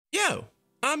Yo,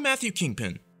 I'm Matthew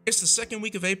Kingpin. It's the second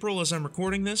week of April as I'm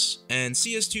recording this, and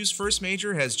CS2's first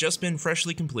major has just been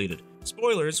freshly completed.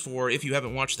 Spoilers for if you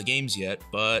haven't watched the games yet,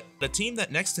 but the team that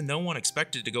next to no one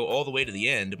expected to go all the way to the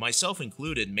end, myself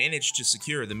included, managed to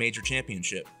secure the major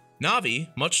championship. Navi,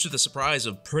 much to the surprise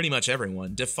of pretty much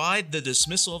everyone, defied the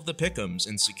dismissal of the Pick'ems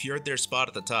and secured their spot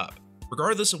at the top.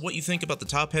 Regardless of what you think about the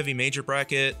top-heavy major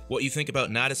bracket, what you think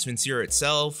about Natisvincere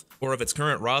itself, or of its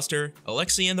current roster,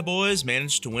 Aleksi and the boys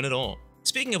managed to win it all.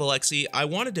 Speaking of Aleksi, I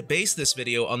wanted to base this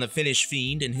video on the Finnish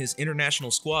Fiend and his international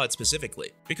squad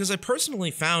specifically, because I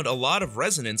personally found a lot of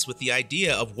resonance with the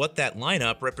idea of what that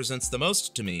lineup represents the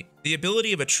most to me. The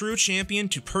ability of a true champion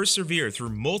to persevere through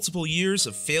multiple years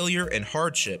of failure and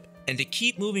hardship, and to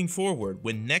keep moving forward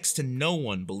when next to no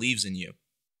one believes in you.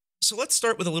 So let's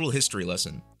start with a little history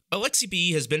lesson.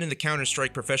 Aleksib has been in the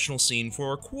Counter-Strike professional scene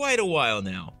for quite a while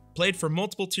now. Played for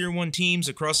multiple Tier 1 teams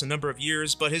across a number of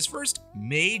years, but his first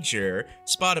major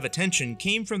spot of attention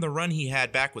came from the run he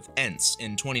had back with ENCE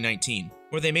in 2019,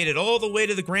 where they made it all the way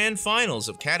to the grand finals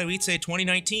of Katowice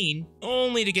 2019,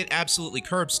 only to get absolutely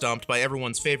curb-stomped by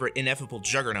everyone's favorite ineffable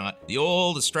juggernaut, the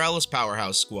old Astralis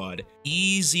powerhouse squad.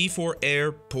 Easy for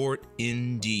airport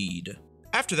indeed.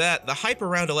 After that, the hype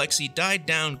around Aleksi died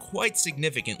down quite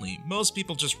significantly, most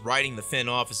people just writing the Finn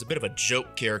off as a bit of a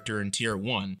joke character in Tier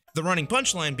 1, the running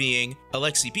punchline being,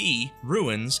 Aleksib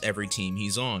ruins every team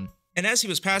he's on. And as he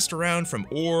was passed around from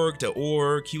org to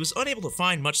org, he was unable to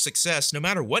find much success no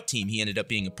matter what team he ended up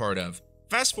being a part of.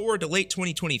 Fast forward to late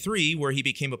 2023, where he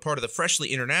became a part of the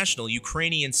freshly international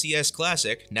Ukrainian CS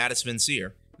classic,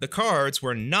 Natisvincere. The cards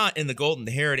were not in the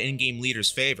golden-haired in-game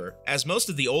leader's favor, as most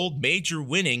of the old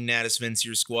major-winning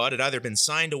Natisvincere squad had either been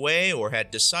signed away or had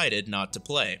decided not to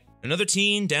play. Another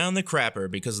team down the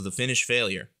crapper because of the Finnish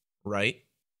failure, right?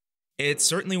 It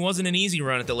certainly wasn't an easy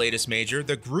run at the latest major.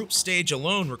 The group stage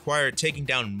alone required taking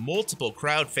down multiple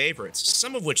crowd favorites,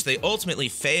 some of which they ultimately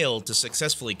failed to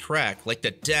successfully crack, like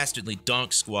the dastardly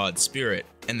Donk Squad Spirit,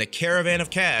 and the Caravan of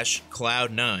Cash,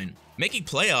 Cloud9. Making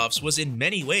playoffs was in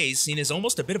many ways seen as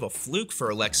almost a bit of a fluke for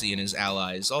Aleksi and his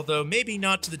allies, although maybe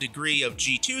not to the degree of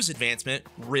G2's advancement,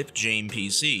 rip Jame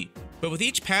PC. But with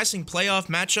each passing playoff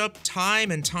matchup, time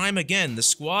and time again, the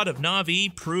squad of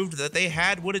Navi proved that they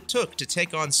had what it took to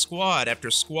take on squad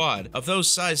after squad of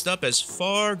those sized up as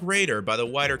far greater by the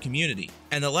wider community.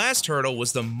 And the last hurdle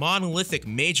was the monolithic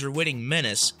major-winning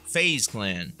menace, FaZe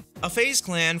Clan. A FaZe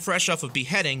Clan fresh off of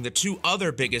beheading the two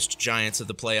other biggest giants of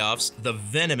the playoffs, the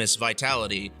venomous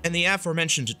Vitality, and the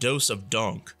aforementioned dose of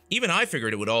Donk. Even I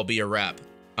figured it would all be a wrap.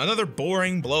 Another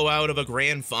boring blowout of a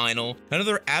grand final,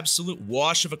 another absolute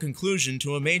wash of a conclusion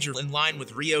to a major in line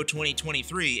with Rio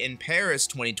 2023 and Paris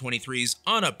 2023's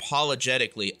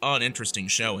unapologetically uninteresting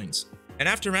showings. And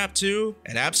after map 2,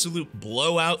 an absolute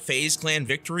blowout FaZe Clan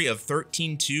victory of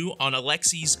 13-2 on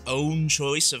Aleksi's own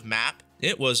choice of map.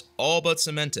 It was all but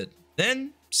cemented.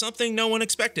 Then, something no one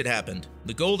expected happened.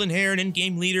 The golden-haired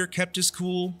in-game leader kept his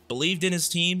cool, believed in his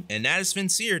team, and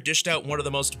Natisvincere dished out one of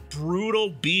the most brutal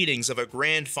beatings of a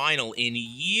grand final in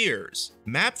years.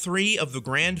 Map 3 of the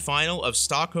grand final of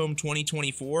Stockholm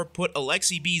 2024 put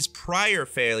Aleksib's prior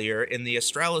failure in the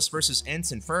Astralis vs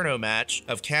ENCE Inferno match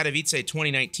of Katowice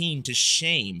 2019 to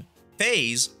shame.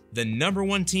 FaZe, the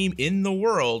 #1 team in the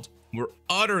world, were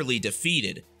utterly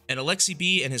defeated, and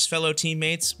Aleksib and his fellow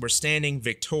teammates were standing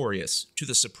victorious, to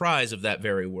the surprise of that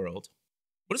very world.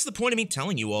 What is the point of me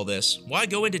telling you all this? Why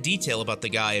go into detail about the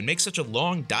guy and make such a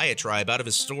long diatribe out of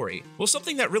his story? Well,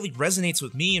 something that really resonates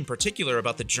with me in particular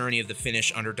about the journey of the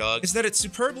Finnish underdog is that it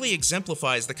superbly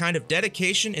exemplifies the kind of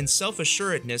dedication and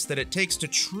self-assuredness that it takes to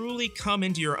truly come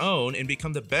into your own and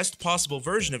become the best possible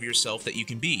version of yourself that you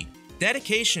can be.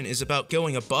 Dedication is about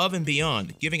going above and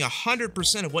beyond, giving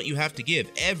 100% of what you have to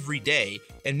give every day,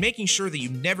 and making sure that you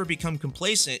never become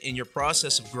complacent in your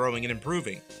process of growing and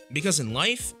improving. Because in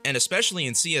life, and especially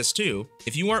in CS2,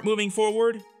 if you aren't moving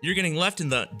forward, you're getting left in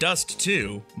the dust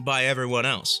too by everyone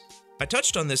else. I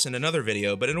touched on this in another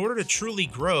video, but in order to truly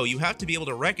grow, you have to be able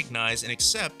to recognize and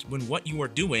accept when what you are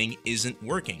doing isn't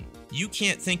working. You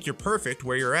can't think you're perfect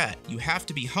where you're at. You have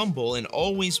to be humble and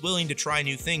always willing to try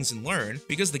new things and learn,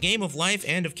 because the game of life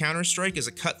and of Counter-Strike is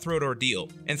a cutthroat ordeal.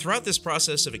 And throughout this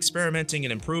process of experimenting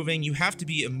and improving, you have to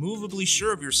be immovably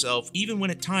sure of yourself, even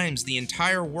when at times the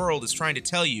entire world is trying to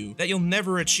tell you that you'll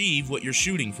never achieve what you're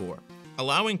shooting for.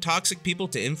 Allowing toxic people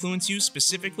to influence you,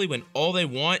 specifically when all they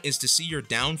want is to see your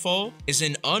downfall, is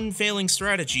an unfailing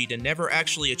strategy to never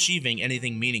actually achieving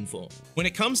anything meaningful. When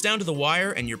it comes down to the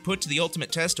wire and you're put to the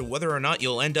ultimate test of whether or not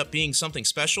you'll end up being something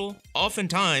special,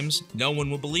 oftentimes, no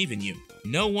one will believe in you.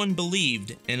 No one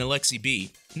believed in Aleksib.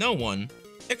 No one,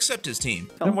 except his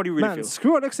team. Then what do you really feel?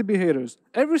 Screw Aleksib haters.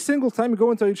 Every single time you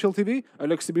go into IGL TV,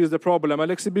 Aleksib is the problem,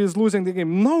 Aleksib is losing the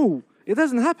game. No, it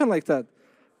doesn't happen like that.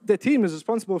 The team is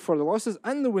responsible for the losses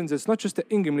and the wins. It's not just the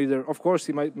in-game leader. Of course,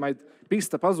 he might piece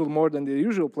the puzzle more than the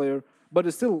usual player, but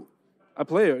it's still a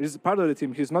player. He's part of the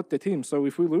team. He's not the team. So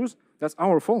if we lose, that's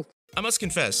our fault. I must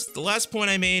confess, the last point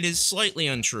I made is slightly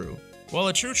untrue. While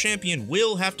a true champion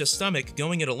will have to stomach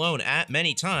going it alone at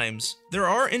many times, there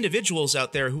are individuals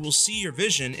out there who will see your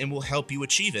vision and will help you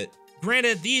achieve it.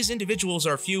 Granted, these individuals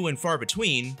are few and far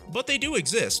between, but they do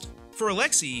exist. For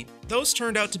Aleksi, those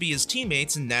turned out to be his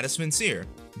teammates, and that is sincere.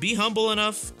 Be humble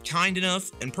enough, kind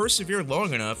enough, and persevere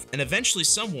long enough, and eventually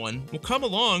someone will come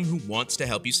along who wants to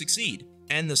help you succeed.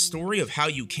 And the story of how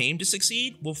you came to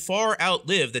succeed will far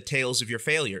outlive the tales of your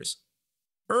failures.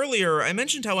 Earlier, I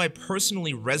mentioned how I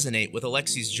personally resonate with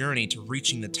Aleksi's journey to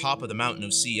reaching the top of the mountain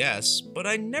of CS, but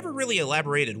I never really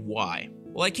elaborated why.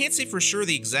 While I can't say for sure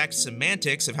the exact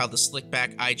semantics of how the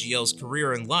slickback IGL's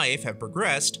career and life have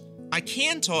progressed, I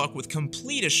can talk with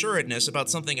complete assuredness about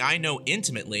something I know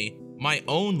intimately, my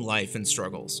own life and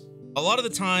struggles. A lot of the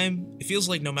time, it feels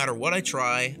like no matter what I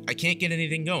try, I can't get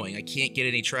anything going, I can't get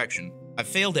any traction. I've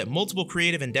failed at multiple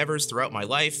creative endeavors throughout my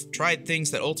life, tried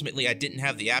things that ultimately I didn't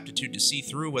have the aptitude to see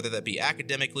through, whether that be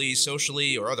academically,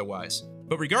 socially, or otherwise.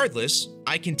 But regardless,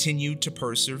 I continued to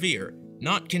persevere,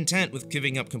 not content with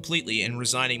giving up completely and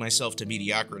resigning myself to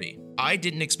mediocrity. I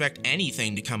didn't expect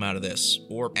anything to come out of this,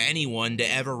 or anyone to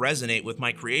ever resonate with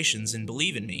my creations and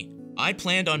believe in me. I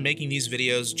planned on making these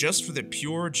videos just for the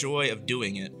pure joy of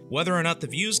doing it. Whether or not the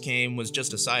views came was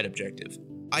just a side objective.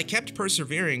 I kept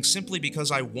persevering simply because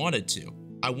I wanted to.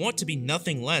 I want to be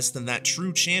nothing less than that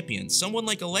true champion, someone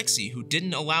like Aleksi who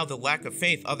didn't allow the lack of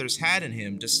faith others had in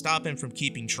him to stop him from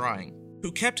keeping trying,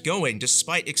 who kept going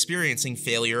despite experiencing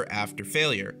failure after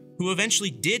failure, who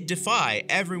eventually did defy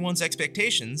everyone's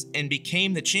expectations and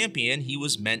became the champion he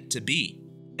was meant to be.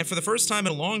 And for the first time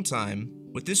in a long time,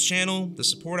 with this channel, the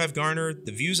support I've garnered,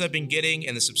 the views I've been getting,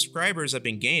 and the subscribers I've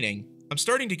been gaining, I'm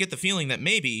starting to get the feeling that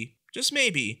maybe, just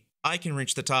maybe, I can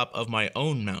reach the top of my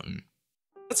own mountain.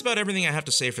 That's about everything I have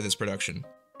to say for this production.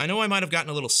 I know I might have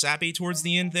gotten a little sappy towards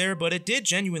the end there, but it did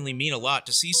genuinely mean a lot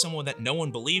to see someone that no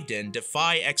one believed in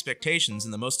defy expectations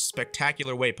in the most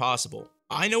spectacular way possible.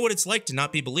 I know what it's like to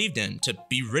not be believed in, to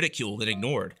be ridiculed and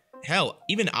ignored. Hell,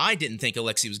 even I didn't think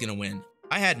Aleksi was gonna win.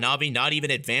 I had Navi not even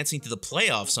advancing to the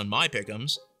playoffs on my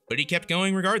pick'ems, but he kept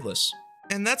going regardless.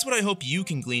 And that's what I hope you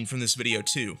can glean from this video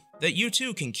too. That you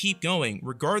too can keep going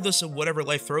regardless of whatever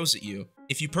life throws at you,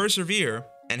 if you persevere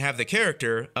and have the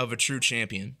character of a true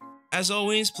champion. As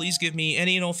always, please give me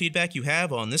any and all feedback you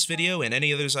have on this video and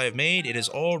any others I have made. It is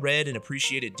all read and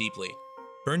appreciated deeply.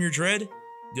 Burn your dread,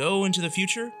 go into the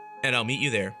future, and I'll meet you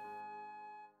there.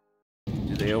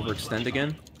 Do they overextend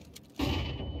again?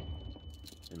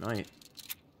 They might.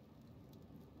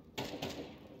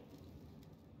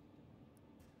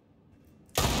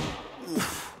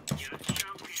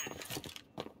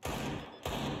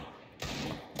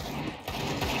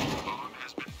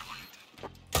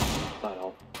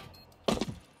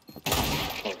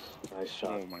 Nice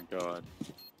shot. Oh my god.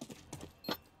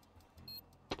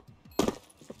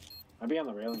 I'd be on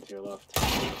the railing to your left.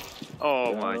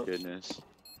 Oh my goodness.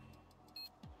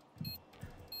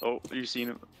 Oh, you seen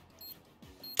him?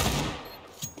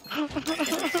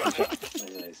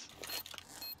 Nice.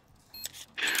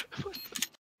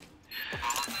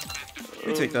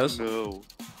 You take those. No.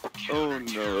 Oh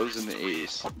no, that was an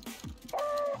ace.